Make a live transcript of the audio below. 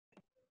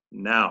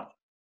now.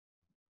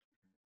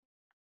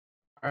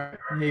 All right.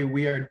 Hey,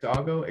 we are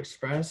Doggo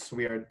Express.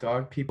 We are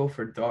dog people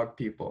for dog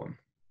people.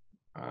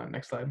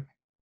 Next slide.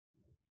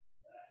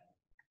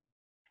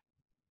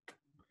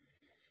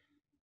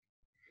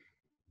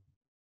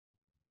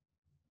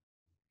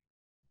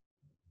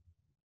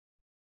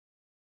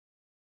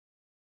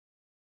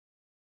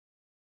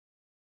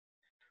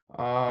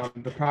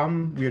 The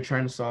problem we are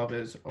trying to solve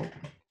is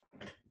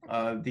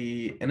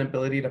the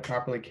inability to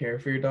properly care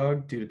for your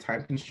dog due to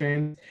time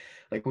constraints.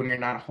 Like when you're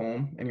not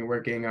home and you're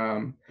working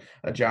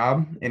a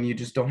job and you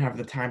just don't have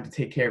the time to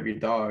take care of your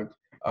dog,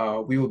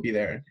 we will be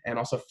there. And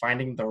also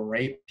finding the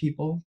right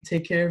people to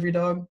take care of your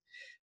dog.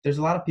 There's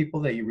a lot of people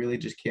that you really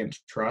just can't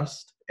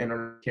trust in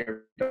order to care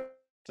for your dog.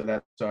 So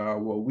that's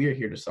what we are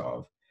here to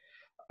solve.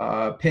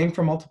 Paying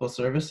for multiple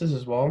services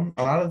as well.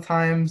 A lot of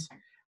times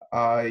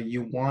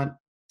you want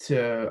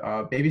to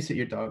babysit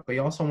your dog, but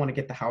you also want to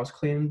get the house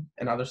clean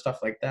and other stuff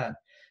like that.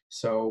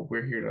 So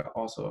we're here to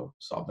also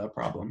solve that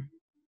problem.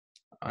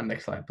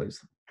 Next slide,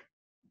 please.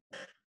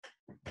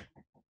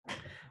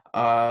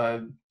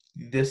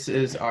 This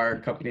is our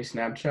company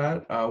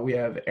snapshot. We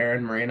have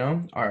Aaron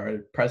Moreno, our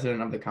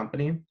president of the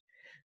company.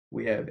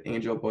 We have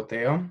Angel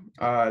Boteo,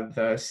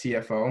 the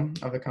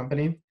CFO of the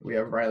company. We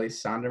have Riley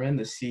Sonderman,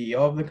 the CEO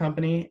of the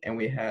company. And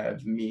we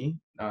have me,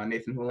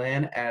 Nathan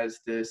Hulan, as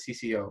the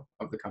CCO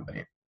of the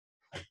company.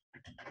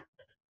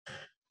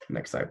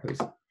 Next slide,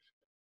 please.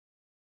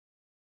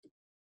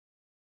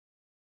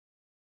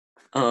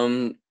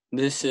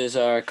 This is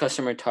our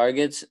customer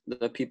targets.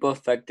 The people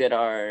affected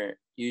are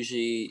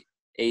usually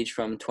age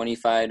from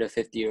 25 to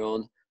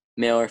 50-year-old,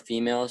 male or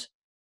females.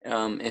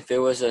 If it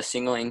was a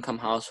single income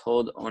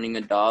household owning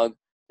a dog,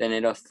 then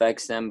it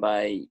affects them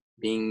by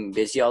being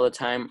busy all the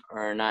time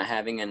or not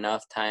having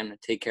enough time to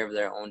take care of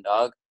their own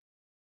dog.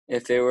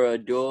 If they were a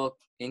dual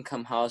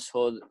income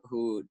household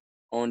who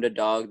owned a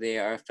dog, they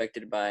are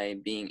affected by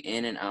being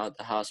in and out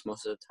the house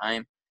most of the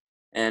time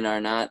and are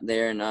not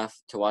there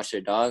enough to watch their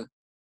dog.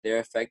 They're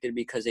affected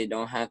because they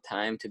don't have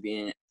time to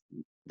be in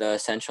the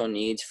essential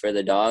needs for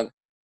the dog,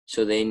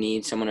 so they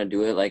need someone to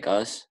do it like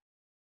us.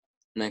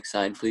 Next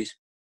slide, please.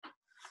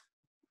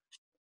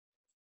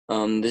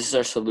 This is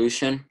our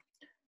solution.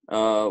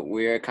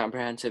 We're a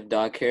comprehensive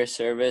dog care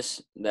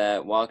service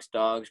that walks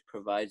dogs,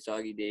 provides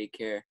doggy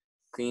daycare,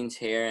 cleans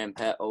hair and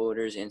pet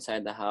odors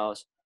inside the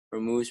house,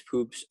 removes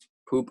poop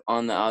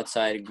on the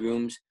outside,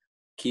 grooms,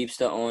 keeps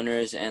the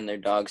owners and their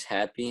dogs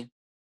happy.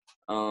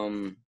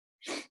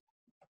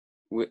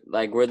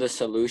 We're the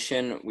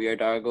solution. We are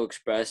Doggo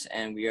Express,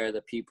 and we are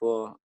the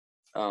people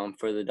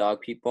for the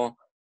dog people.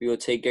 We will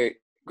take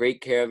great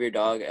care of your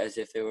dog as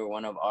if it were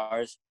one of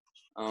ours.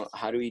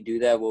 How do we do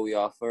that? Well, we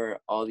offer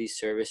all these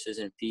services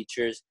and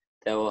features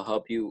that will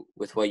help you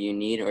with what you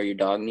need or your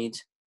dog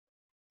needs.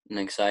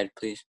 Next slide,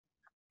 please.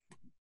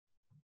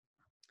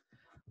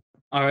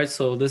 All right,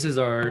 so this is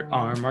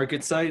our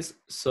market size.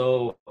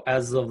 So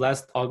as of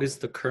last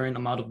August, the current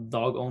amount of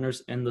dog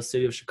owners in the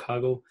city of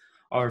Chicago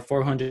are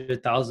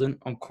 400,000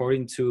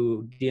 according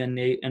to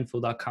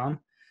DNAinfo.com.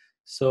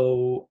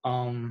 So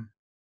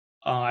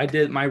I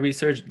did my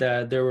research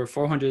that there were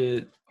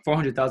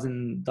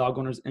 400,000 dog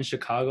owners in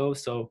Chicago.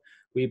 So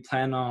we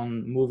plan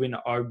on moving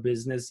our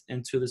business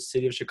into the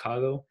city of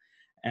Chicago,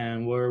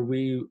 and where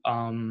we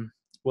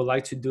would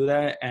like to do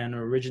that and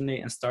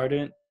originate and start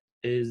it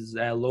is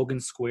at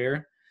Logan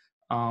Square.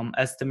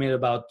 Estimate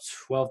about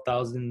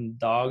 12,000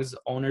 dogs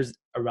owners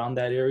around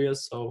that area.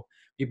 So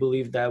we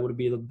believe that would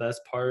be the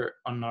best part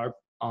on our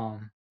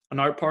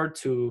part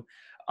to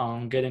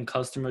get in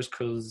customers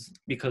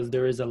because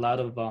there is a lot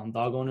of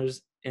dog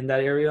owners in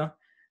that area,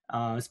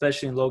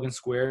 especially in Logan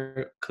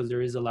Square because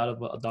there is a lot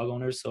of dog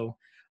owners. So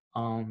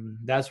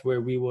that's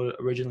where we would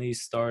originally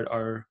start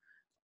our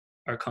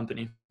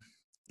company.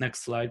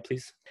 Next slide,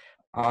 please.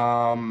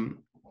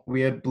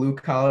 We had Blue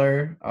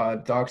Collar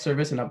Dog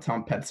Service and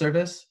Uptown Pet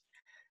Service.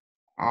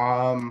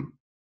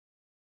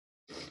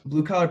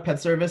 Blue Collar Pet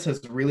Service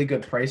has really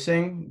good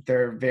pricing.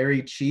 They're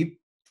very cheap.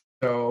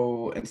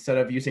 So instead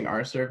of using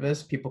our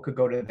service, people could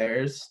go to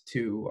theirs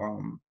to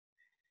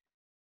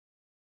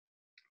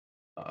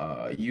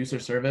use their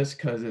service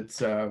because it's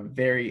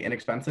very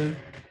inexpensive.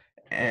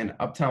 And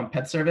Uptown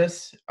Pet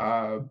Service,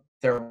 their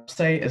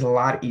website is a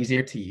lot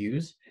easier to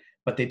use,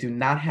 but they do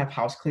not have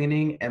house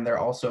cleaning, and they're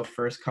also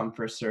first come,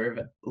 first serve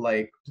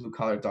like Blue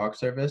Collar Dog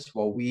Service.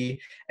 Well,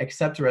 we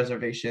accept a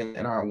reservation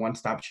in our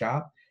one-stop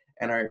shop,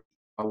 and our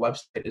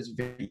website is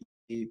very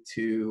easy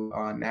to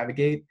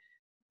navigate,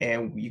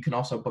 and you can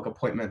also book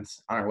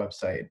appointments on our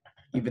website.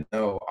 Even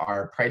though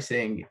our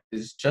pricing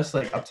is just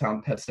like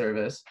Uptown Pet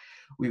Service,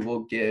 we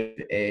will give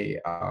a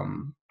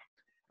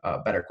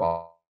better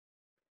quality.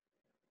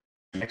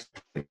 Next.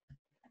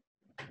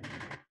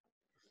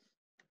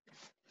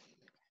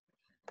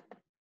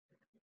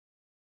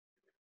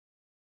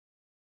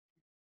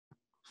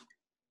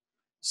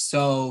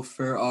 So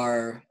for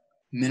our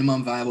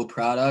minimum viable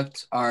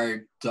product,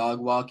 our dog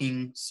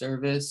walking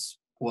service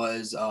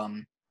was,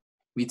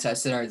 we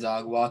tested our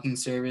dog walking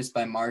service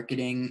by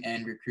marketing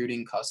and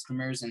recruiting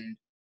customers and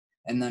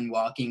then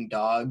walking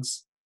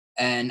dogs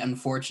And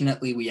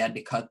unfortunately, we had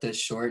to cut this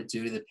short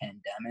due to the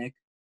pandemic,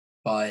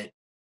 but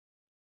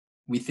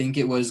we think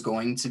it was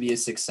going to be a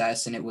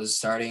success and it was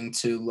starting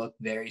to look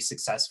very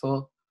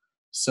successful.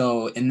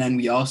 So, and then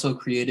we also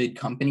created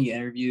company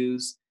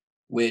interviews,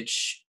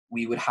 which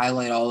we would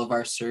highlight all of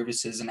our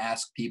services and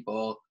ask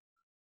people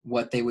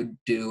what they would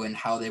do and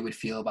how they would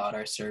feel about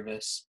our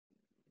service.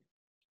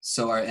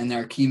 So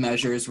our key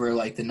measures were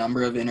like the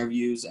number of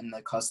interviews and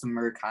the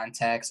customer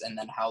contacts, and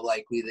then how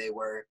likely they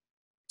were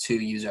to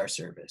use our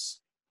service.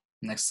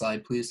 Next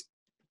slide, please.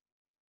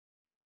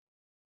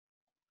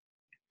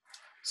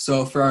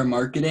 So for our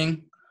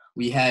marketing,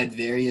 we had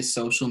various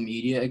social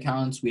media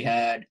accounts. We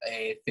had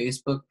a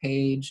Facebook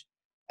page,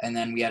 and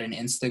then we had an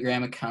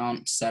Instagram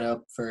account set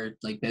up for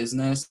like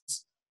business,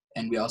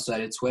 and we also had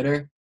a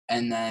Twitter.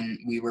 And then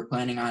we were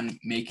planning on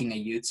making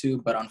a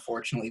YouTube, but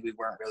unfortunately we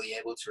weren't really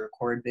able to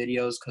record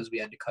videos because we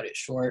had to cut it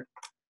short.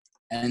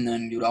 And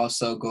then we would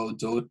also go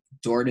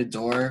door to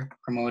door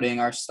promoting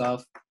our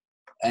stuff.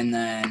 And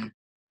then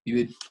we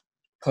would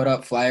put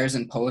up flyers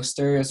and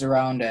posters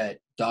around at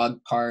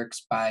dog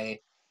parks, by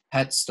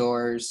pet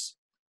stores,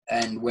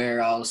 and where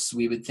else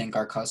we would think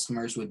our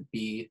customers would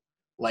be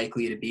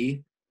likely to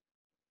be.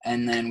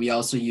 And then we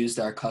also used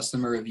our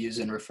customer reviews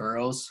and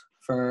referrals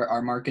for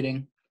our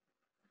marketing.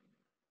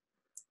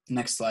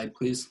 Next slide,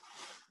 please.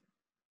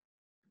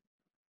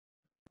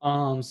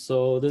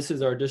 So this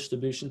is our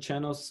distribution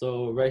channel.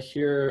 So right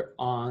here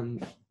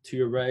on to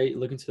your right,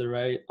 looking to the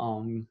right,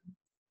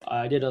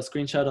 I did a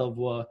screenshot of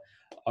what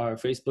our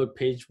Facebook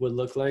page would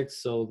look like.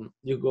 So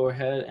you go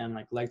ahead and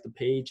like the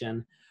page,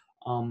 and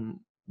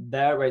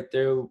that right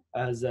there,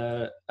 as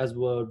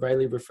what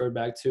Riley referred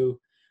back to,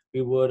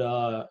 we would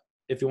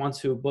if you want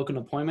to book an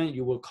appointment,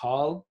 you would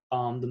call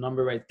the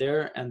number right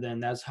there, and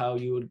then that's how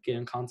you would get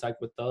in contact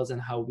with us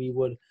and how we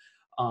would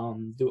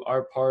do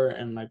our part,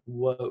 and like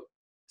what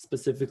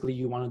specifically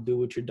you want to do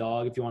with your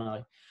dog. If you want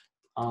to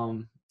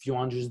if you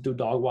want to just do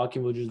dog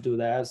walking, we'll just do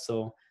that.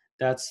 So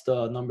that's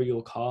the number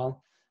you'll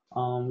call.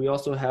 We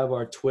also have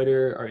our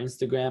Twitter, our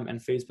Instagram, and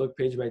Facebook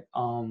page right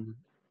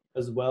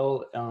as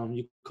well.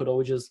 You could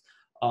always just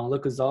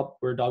look us up.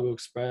 We're Doggo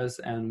Express,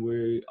 and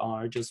we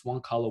are just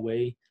one call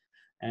away.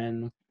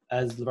 And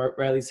as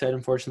Riley said,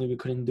 unfortunately, we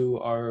couldn't do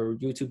our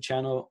YouTube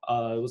channel.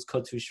 It was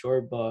cut too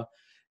short, but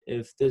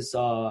if this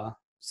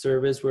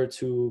service were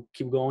to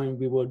keep going,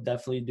 we would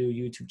definitely do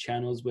YouTube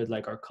channels with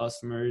like our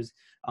customers,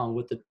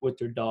 with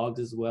their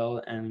dogs as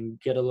well, and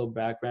get a little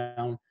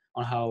background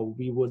on how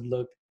we would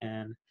look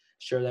and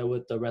share that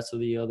with the rest of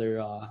the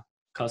other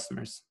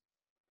customers.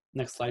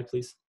 Next slide,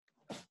 please.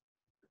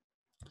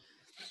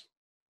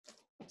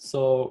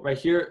 So right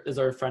here is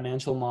our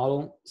financial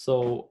model.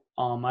 So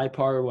on my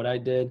part, what I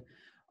did,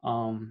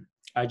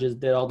 I just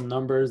did all the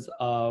numbers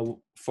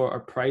for our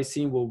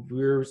pricing. What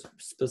we're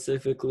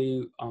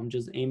specifically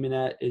just aiming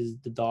at is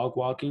the dog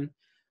walking.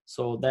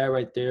 So that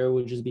right there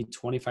would just be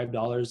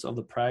 $25 of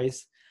the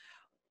price.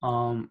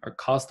 Our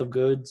cost of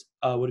goods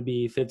would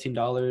be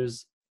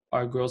 $15.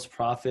 Our gross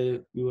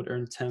profit, we would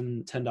earn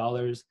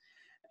 $10,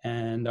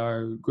 and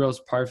our gross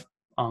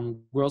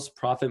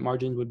profit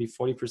margin would be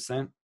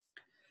 40%.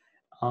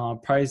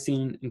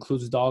 Pricing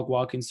includes dog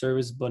walking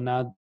service, but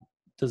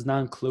does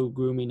not include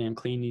grooming and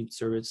cleaning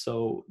service.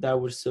 So that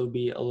would still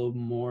be a little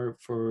more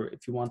for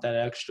if you want that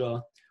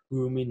extra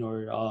grooming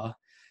or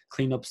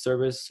cleanup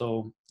service.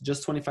 So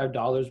just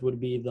 $25 would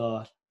be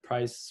the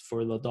price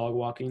for the dog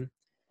walking.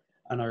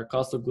 And our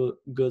cost of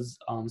goods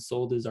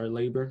sold is our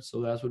labor.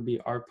 So that would be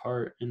our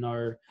part, and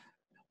our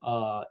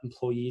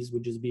employees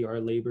would just be our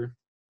labor.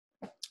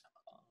 All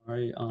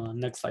right,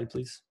 next slide,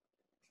 please.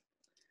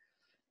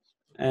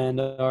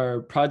 And our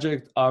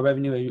project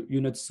revenue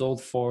units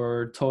sold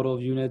for total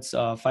of units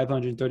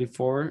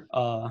 534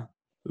 would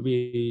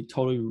be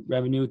total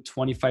revenue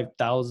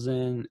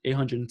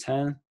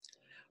 25,810.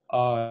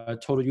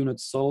 Total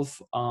units sold.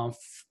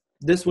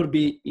 This would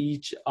be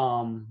each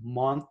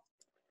month.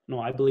 No,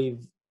 I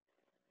believe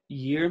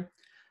year.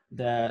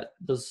 That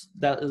is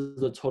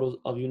the total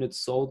of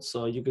units sold.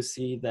 So you can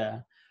see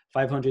that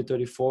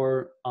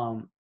 534.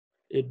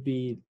 It'd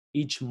be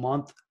each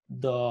month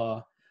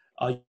the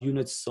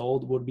units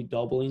sold would be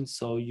doubling.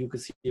 So you can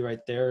see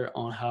right there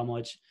on how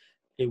much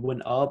it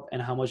went up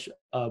and how much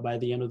by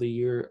the end of the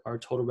year our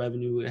total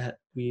revenue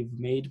we've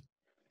made.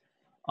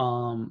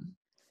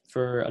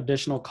 For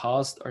additional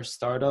cost, our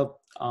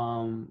startup,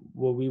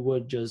 what we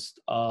would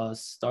just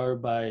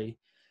start by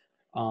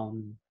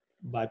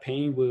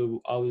paying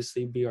will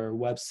obviously be our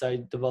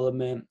website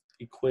development,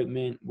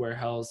 equipment,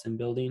 warehouse, and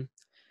building.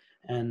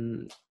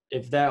 And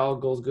if that all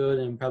goes good,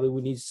 and probably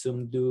we need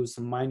do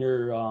some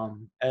minor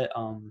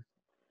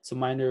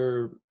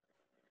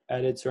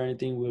edits or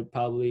anything, we would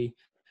probably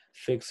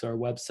fix our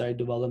website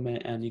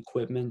development and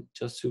equipment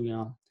just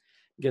to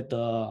get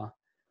the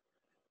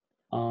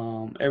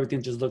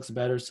everything just looks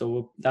better.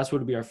 So that's what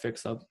would be our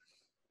fix up.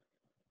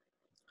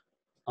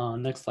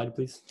 Next slide,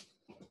 please.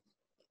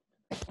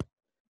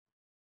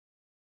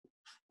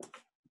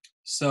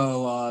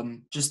 So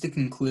just to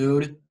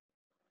conclude,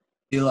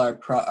 feel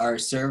our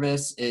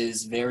service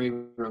is very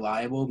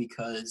reliable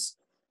because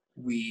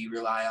we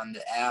rely on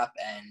the app,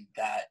 and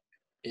that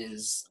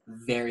is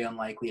very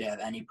unlikely to have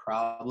any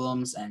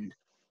problems, and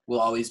we'll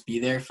always be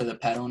there for the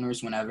pet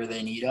owners whenever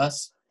they need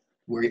us.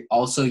 We're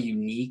also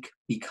unique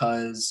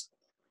because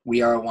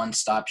we are a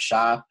one-stop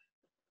shop.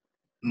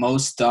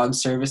 Most dog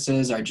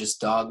services are just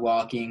dog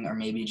walking or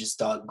maybe just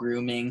dog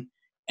grooming,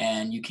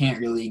 and you can't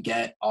really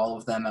get all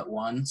of them at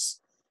once.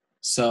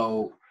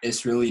 So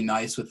it's really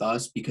nice with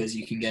us because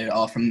you can get it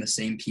all from the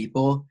same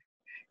people,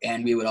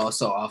 and we would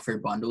also offer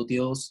bundle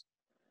deals.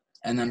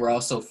 And then we're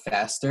also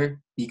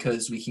faster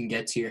because we can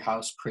get to your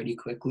house pretty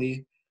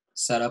quickly.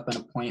 Set up an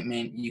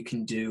appointment. You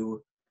can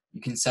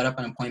set up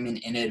an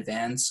appointment in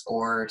advance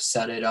or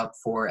set it up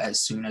for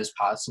as soon as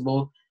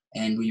possible,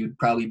 and we would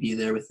probably be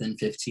there within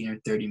 15 or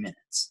 30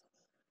 minutes.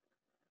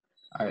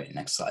 All right,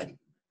 next slide.